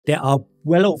There are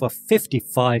well over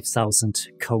 55,000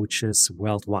 coaches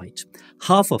worldwide.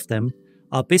 Half of them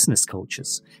are business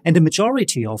coaches, and the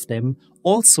majority of them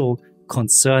also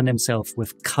concern themselves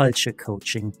with culture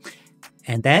coaching.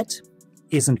 And that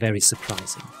isn't very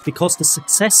surprising, because the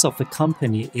success of a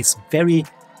company is very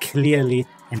clearly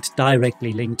and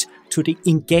directly linked to the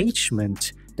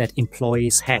engagement that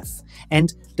employees have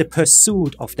and the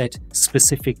pursuit of that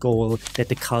specific goal that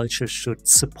the culture should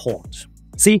support.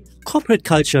 See, corporate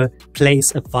culture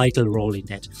plays a vital role in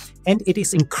that, and it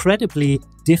is incredibly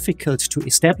difficult to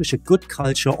establish a good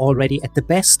culture already at the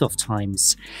best of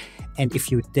times. And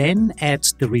if you then add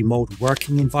the remote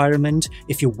working environment,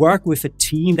 if you work with a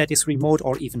team that is remote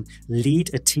or even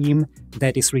lead a team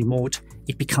that is remote,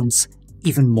 it becomes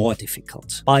even more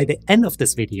difficult. By the end of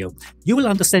this video, you will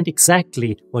understand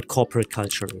exactly what corporate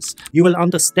culture is. You will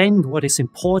understand what is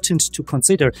important to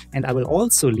consider, and I will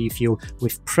also leave you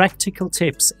with practical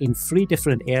tips in 3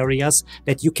 different areas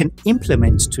that you can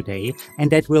implement today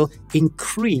and that will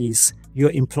increase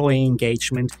your employee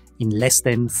engagement in less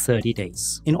than 30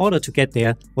 days. In order to get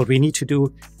there, what we need to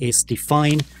do is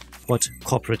define what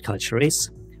corporate culture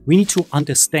is. We need to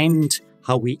understand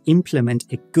how we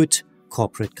implement a good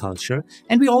corporate culture,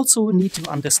 and we also need to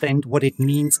understand what it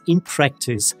means in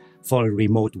practice for a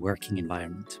remote working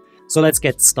environment. So let's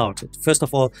get started. First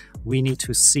of all, we need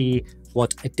to see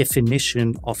what a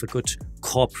definition of a good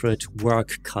corporate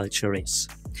work culture is.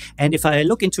 And if I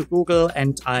look into Google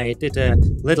and I did a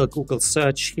little Google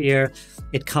search here,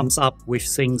 it comes up with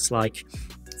things like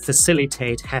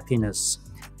facilitate happiness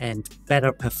and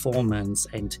better performance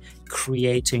and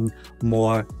creating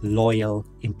more loyal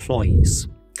employees.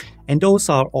 And those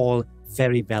are all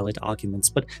very valid arguments,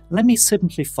 but let me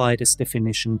simplify this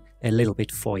definition a little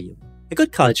bit for you. A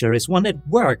good culture is one that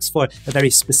works for a very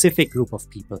specific group of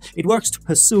people. It works to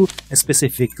pursue a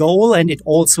specific goal, and it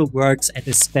also works at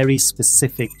a very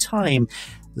specific time.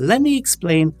 Let me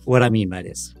explain what I mean by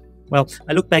this. Well,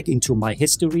 I look back into my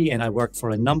history and I worked for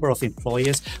a number of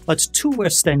employers, but 2 were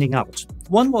standing out.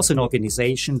 One was an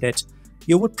organization that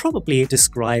you would probably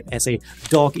describe as a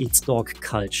dog-eats-dog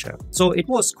culture. So it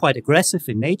was quite aggressive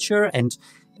in nature and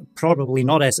probably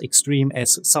not as extreme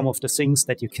as some of the things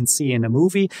that you can see in a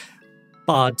movie,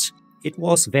 but it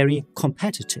was very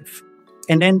competitive.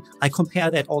 And then I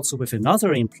compare that also with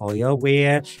another employer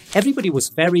where everybody was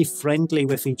very friendly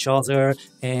with each other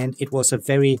and it was a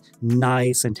very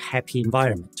nice and happy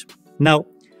environment. Now,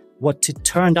 what it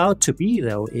turned out to be,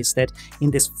 though, is that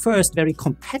in this first very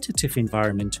competitive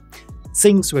environment,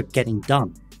 things were getting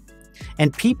done.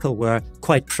 And people were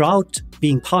quite proud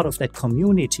being part of that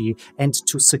community and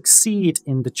to succeed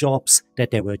in the jobs that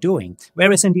they were doing.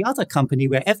 Whereas in the other company,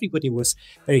 where everybody was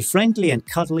very friendly and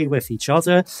cuddly with each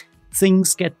other,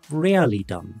 things get rarely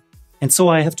done. And so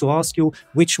I have to ask you,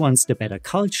 which one's the better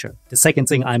culture? The second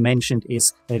thing I mentioned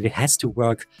is that it has to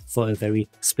work for a very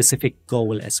specific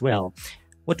goal as well.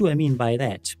 What do I mean by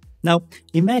that? Now,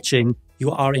 imagine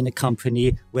you are in a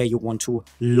company where you want to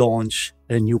launch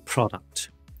a new product.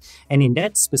 And in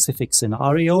that specific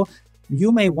scenario,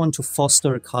 you may want to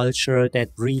foster a culture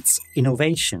that breeds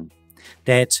innovation,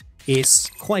 that is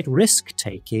quite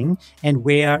risk-taking, and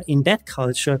where in that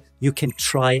culture you can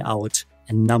try out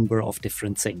a number of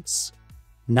different things.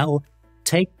 Now,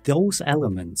 take those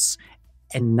elements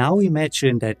and now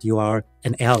imagine that you are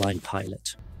an airline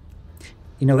pilot.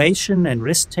 Innovation and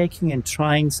risk-taking and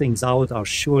trying things out are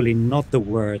surely not the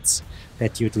words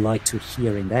that you'd like to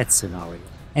hear in that scenario.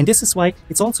 And this is why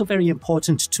it's also very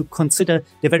important to consider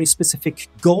the very specific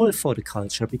goal for the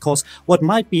culture, because what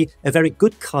might be a very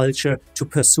good culture to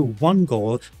pursue one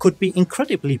goal could be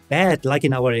incredibly bad, like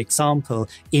in our example,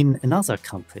 in another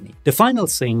company. The final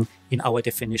thing in our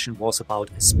definition was about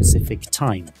a specific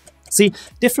time. See,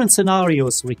 different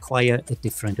scenarios require a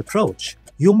different approach.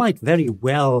 You might very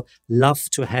well love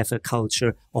to have a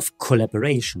culture of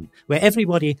collaboration, where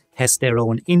everybody has their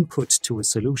own input to a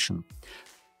solution.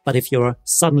 But if you're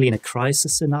suddenly in a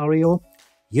crisis scenario,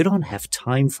 you don't have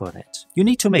time for that. You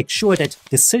need to make sure that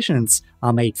decisions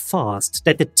are made fast,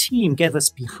 that the team gathers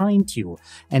behind you,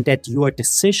 and that your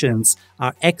decisions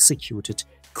are executed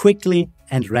quickly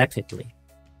and rapidly.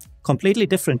 Completely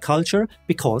different culture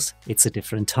because it's a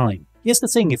different time. Here's the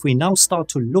thing, if we now start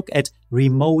to look at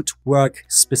remote work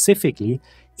specifically,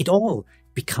 it all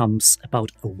becomes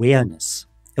about awareness.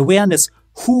 Awareness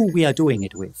who we are doing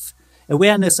it with.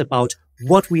 Awareness about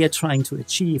what we are trying to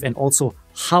achieve and also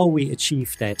how we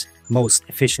achieve that most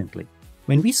efficiently.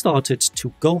 When we started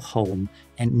to go home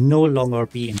and no longer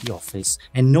be in the office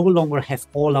and no longer have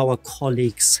all our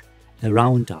colleagues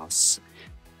around us,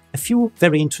 a few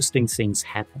very interesting things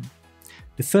happen.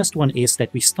 The first one is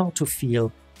that we start to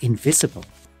feel invisible.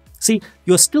 See,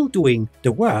 you're still doing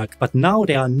the work, but now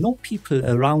there are no people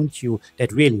around you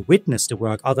that really witness the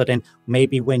work other than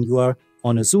maybe when you are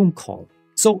on a Zoom call.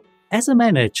 So as a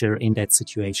manager in that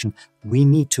situation, we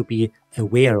need to be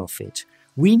aware of it.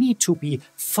 We need to be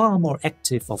far more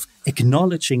active of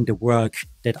acknowledging the work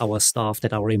that our staff,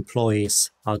 that our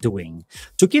employees are doing,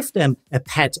 to give them a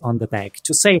pat on the back,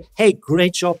 to say, hey,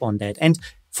 great job on that. And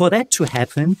for that to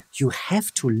happen, you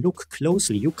have to look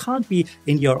closely. You can't be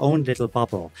in your own little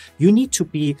bubble. You need to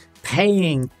be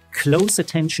paying close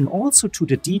attention also to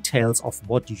the details of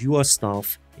what your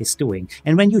staff is doing.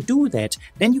 And when you do that,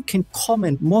 then you can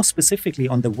comment more specifically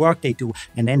on the work they do,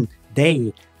 and then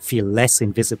they feel less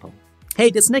invisible. Hey,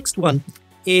 this next one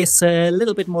is a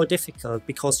little bit more difficult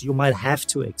because you might have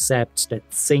to accept that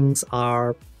things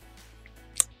are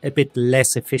a bit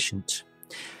less efficient.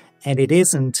 And it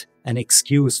isn't an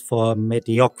excuse for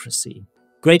mediocrity.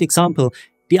 Great example.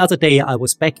 The other day I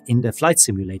was back in the flight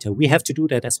simulator. We have to do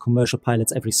that as commercial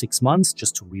pilots every 6 months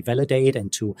just to revalidate and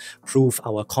to prove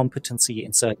our competency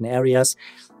in certain areas.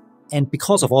 And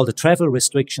because of all the travel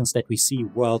restrictions that we see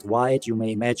worldwide, you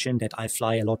may imagine that I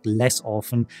fly a lot less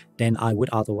often than I would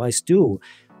otherwise do.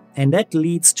 And that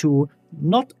leads to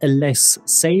not a less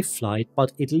safe flight,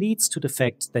 but it leads to the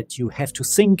fact that you have to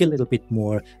think a little bit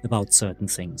more about certain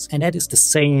things. And that is the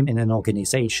same in an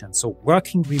organization. So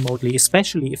working remotely,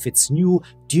 especially if it's new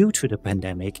due to the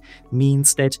pandemic,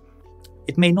 means that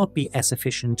it may not be as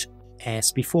efficient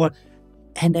as before.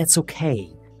 And that's okay.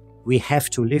 We have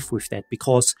to live with that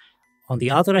because on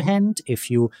the other hand, if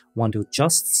you want to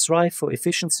just strive for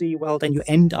efficiency, well, then you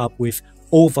end up with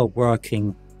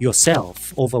overworking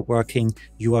yourself, overworking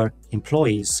your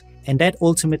employees. And that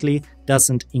ultimately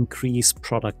doesn't increase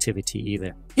productivity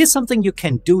either. Here's something you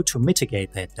can do to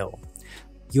mitigate that though.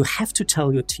 You have to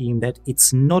tell your team that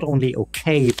it's not only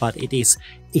okay, but it is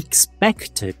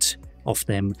expected of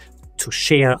them to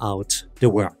share out the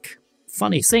work.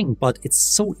 Funny thing, but it's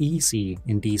so easy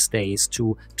in these days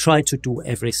to try to do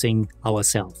everything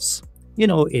ourselves. You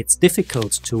know, it's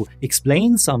difficult to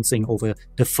explain something over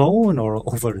the phone or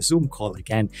over a Zoom call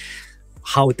again,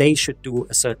 how they should do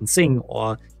a certain thing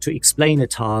or to explain a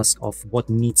task of what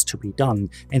needs to be done.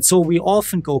 And so we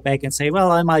often go back and say,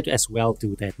 well, I might as well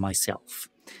do that myself.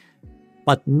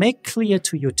 But make clear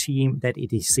to your team that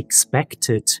it is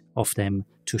expected of them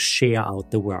to share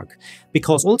out the work,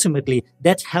 because ultimately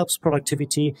that helps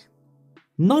productivity,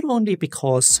 not only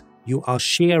because you are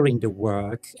sharing the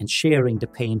work and sharing the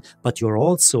pain, but you're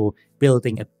also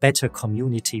building a better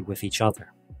community with each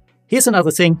other. Here's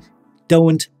another thing.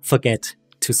 Don't forget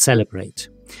to celebrate.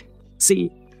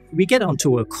 See, we get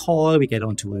onto a call, we get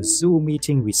onto a Zoom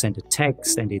meeting, we send a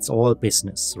text, and it's all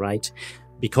business, right?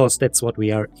 Because that's what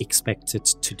we are expected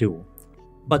to do.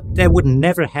 But that would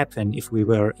never happen if we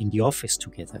were in the office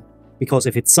together. Because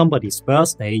if it's somebody's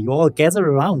birthday, you all gather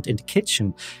around in the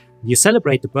kitchen, you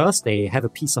celebrate the birthday, have a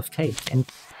piece of cake. And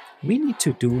we need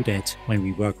to do that when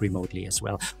we work remotely as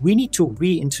well. We need to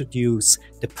reintroduce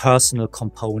the personal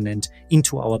component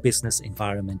into our business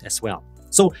environment as well.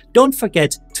 So don't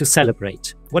forget to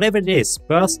celebrate. Whatever it is,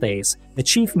 birthdays,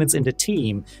 achievements in the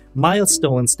team,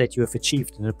 milestones that you have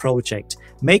achieved in a project,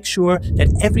 make sure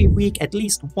that every week, at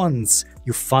least once,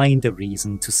 you find a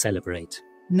reason to celebrate.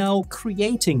 Now,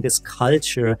 creating this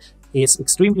culture is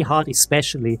extremely hard,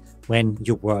 especially when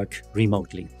you work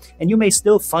remotely. And you may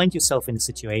still find yourself in a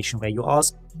situation where you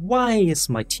ask, why is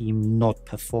my team not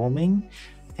performing?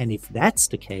 And if that's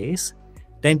the case,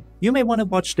 then you may want to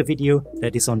watch the video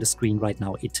that is on the screen right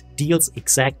now. It deals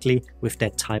exactly with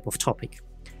that type of topic.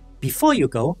 Before you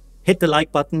go, hit the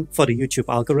like button for the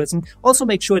YouTube algorithm. Also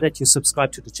make sure that you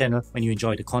subscribe to the channel when you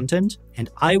enjoy the content. And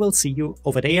I will see you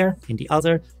over there in the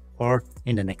other or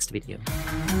in the next video.